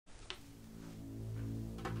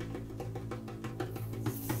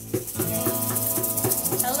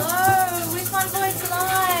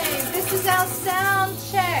our sound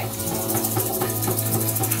check.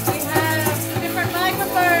 We have some different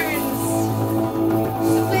microphones.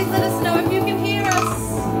 So please let us know if you can hear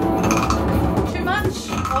us. Too much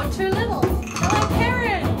or too little. Hello,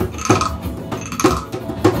 Karen.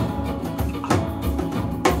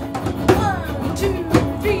 1, 2,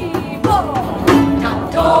 3, 4.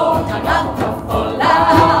 Tanto, tanto, vola.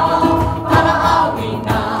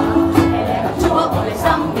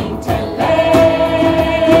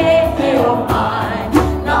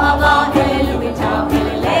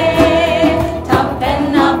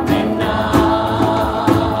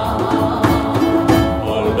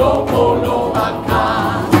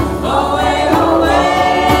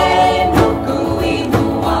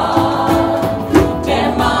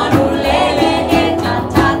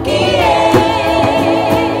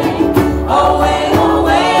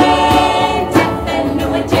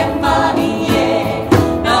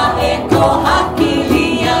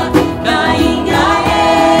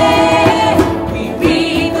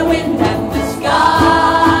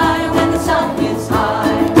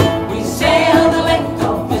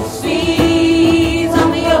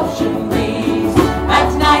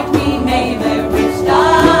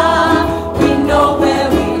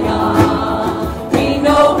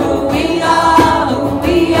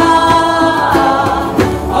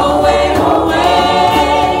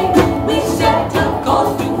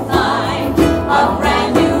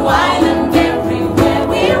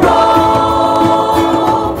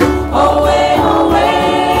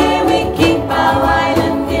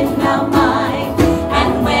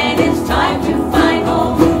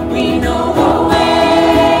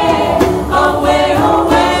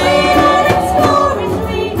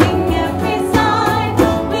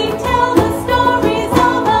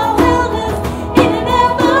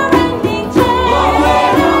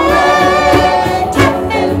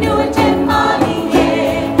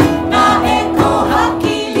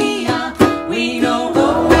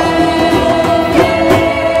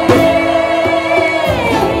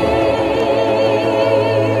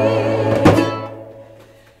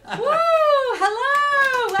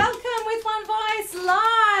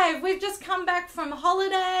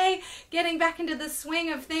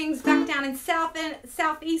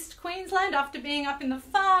 Southeast Queensland after being up in the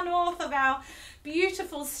far north of our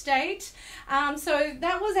beautiful state. So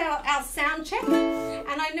that was our sound check,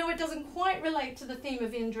 and I know it doesn't quite relate to the theme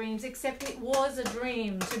of In Dreams, except it was a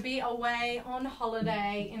dream to be away on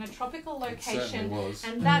holiday in a tropical location,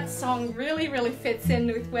 and that song really fits in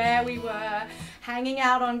with where we were, hanging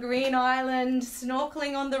out on Green Island,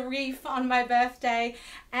 snorkeling on the reef on my birthday,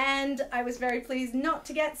 and I was very pleased not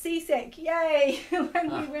to get seasick, yay, when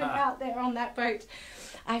we went out there on that boat.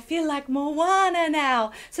 I feel like Moana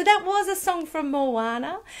now. So that was a song from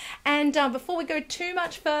Moana. And before we go too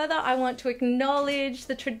much further, I want to acknowledge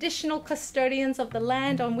the traditional custodians of the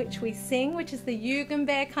land on which we sing, which is the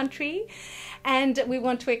Yugambeh country. And we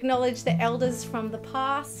want to acknowledge the elders from the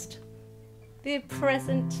past, the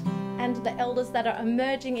present, and the elders that are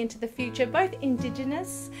emerging into the future, both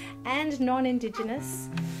Indigenous and non-Indigenous.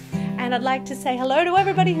 And I'd like to say hello to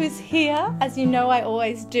everybody who's here, as you know I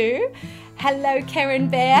always do. Hello, Karen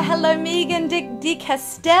Bear. Hello, Megan de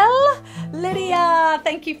Castell. Lydia,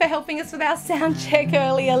 thank you for helping us with our sound check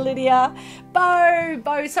earlier, Lydia.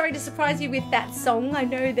 Bo, sorry to surprise you with that song. I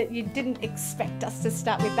know that you didn't expect us to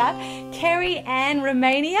start with that. Kerry Ann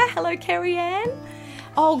Romania. Hello, Kerry Ann.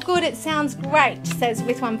 Oh, good, it sounds great, says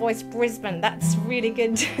With One Voice Brisbane. That's really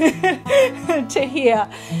good to hear,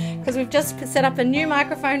 because we've just set up a new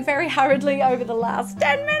microphone very hurriedly over the last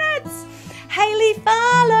 10 minutes. Hayley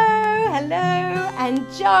Farlow, hello, and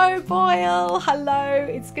Joe Boyle, hello.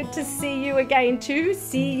 It's good to see you again too,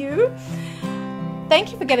 see you.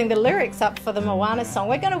 Thank you for getting the lyrics up for the Moana song.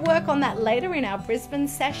 We're going to work on that later in our Brisbane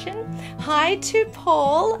session. Hi to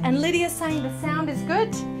Paul, and Lydia saying the sound is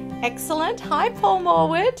good. Excellent. Hi, Paul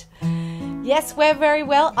Morwood. Yes, we're very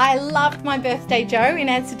well. I loved my birthday, Joe. In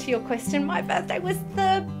answer to your question, my birthday was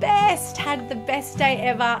the best. Had the best day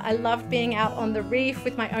ever. I loved being out on the reef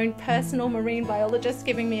with my own personal marine biologist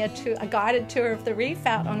giving me a guided tour of the reef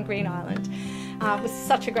out on Green Island. It was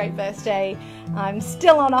such a great birthday. I'm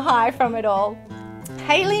still on a high from it all.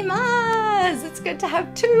 Hayley Mars. It's good to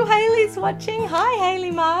have two Hayleys watching. Hi,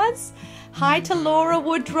 Hayley Mars. Hi to Laura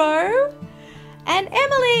Woodrow. And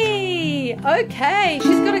Emily! Okay,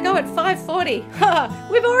 she's got to go at 5:40.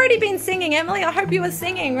 We've already been singing, Emily. I hope you were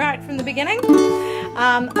singing right from the beginning.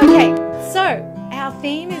 Okay, so our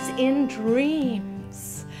theme is In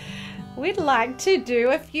Dreams. We'd like to do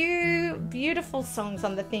a few beautiful songs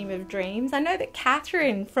on the theme of dreams. I know that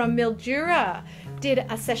Catherine from Mildura did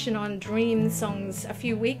a session on dream songs a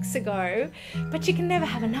few weeks ago, but you can never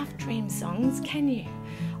have enough dream songs, can you?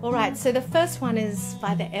 All right, so the first one is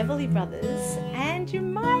by the Everly Brothers, and you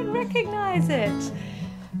might recognize it.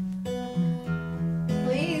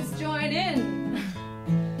 Please join in.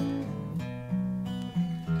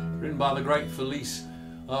 Written by the great Felice,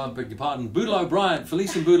 beg your pardon, Boudleaux Bryant.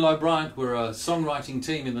 Felice and Boudleaux Bryant were a songwriting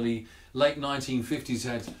team in the late 1950s,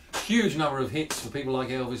 had a huge number of hits for people like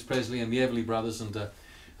Elvis Presley and the Everly Brothers, and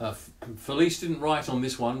Felice didn't write on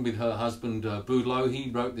this one with her husband Boudleaux. He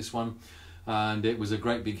wrote this one, and it was a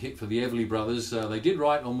great big hit for the Everly Brothers. They did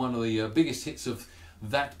write on one of the biggest hits of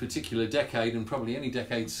that particular decade, and probably any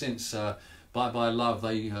decade since, Bye Bye Love.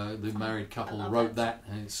 The married couple wrote that,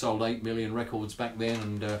 and it sold 8 million records back then.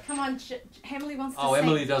 And come on, Emily wants to sing. sing.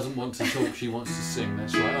 Emily doesn't want to talk, she wants to sing.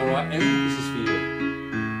 That's right. All right, Emily, this is for you.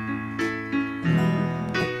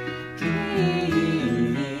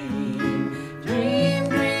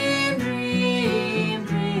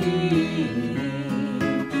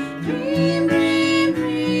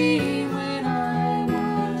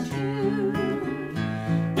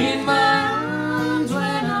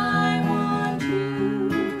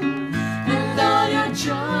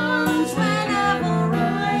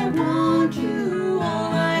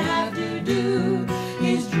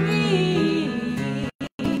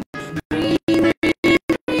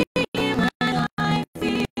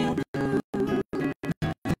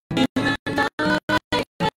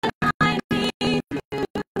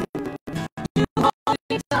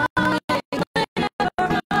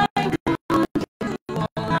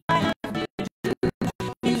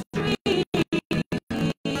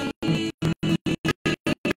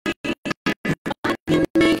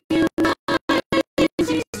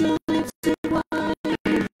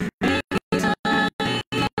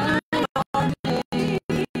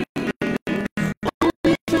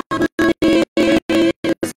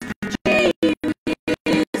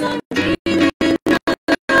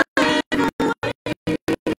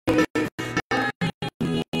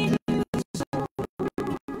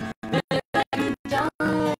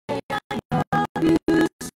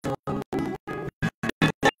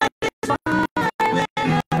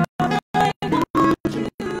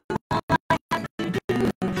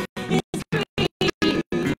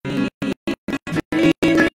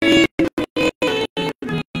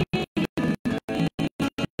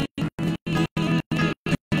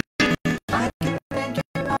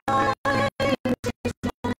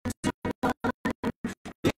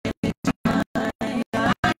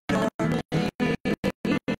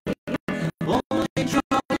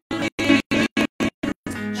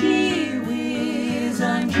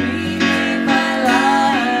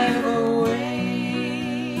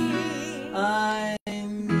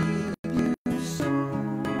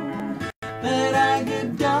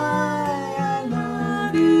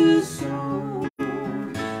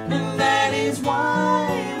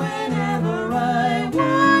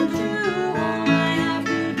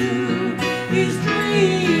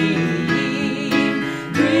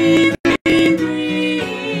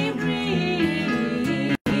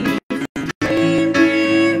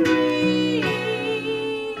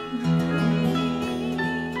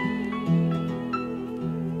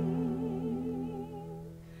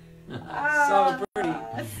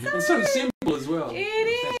 It's so simple as well.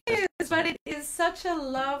 It is, but it is such a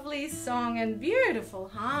lovely song and beautiful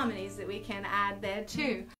harmonies that we can add there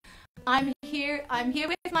too. I'm here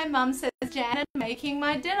with my mum, says Jan, and making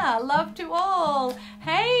my dinner. Love to all.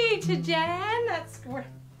 Hey to Jan, that's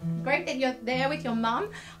great that you're there with your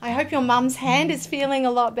mum. I hope your mum's hand is feeling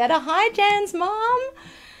a lot better. Hi Jan's mum.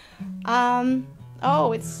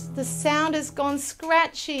 Oh, the sound has gone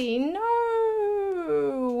scratchy.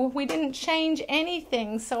 No, we didn't change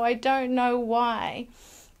anything, so I don't know why.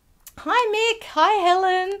 Hi Mick, hi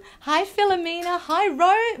Helen, hi Philomena, hi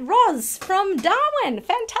Roz from Darwin.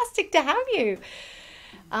 Fantastic to have you.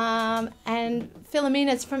 And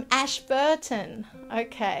Philomena's from Ashburton.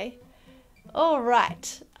 Okay. All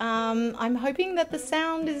right. I'm hoping that the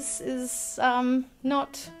sound is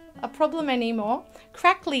not a problem anymore.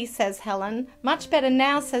 Crackly, says Helen. Much better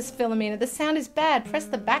now, says Philomena. The sound is bad. Press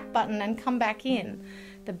the back button and come back in.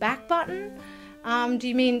 The back button? Do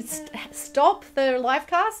you mean stop the live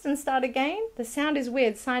cast and start again? The sound is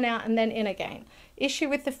weird. Sign out and then in again. Issue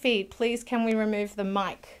with the feed. Please, can we remove the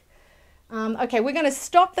mic? Okay, we're going to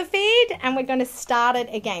stop the feed and we're going to start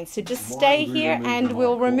it again. So just stay here and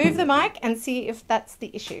we'll remove the mic and see if that's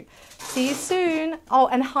the issue. See you soon. Oh,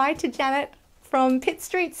 and hi to Janet from Pitt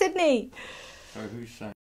Street, Sydney. So who's saying?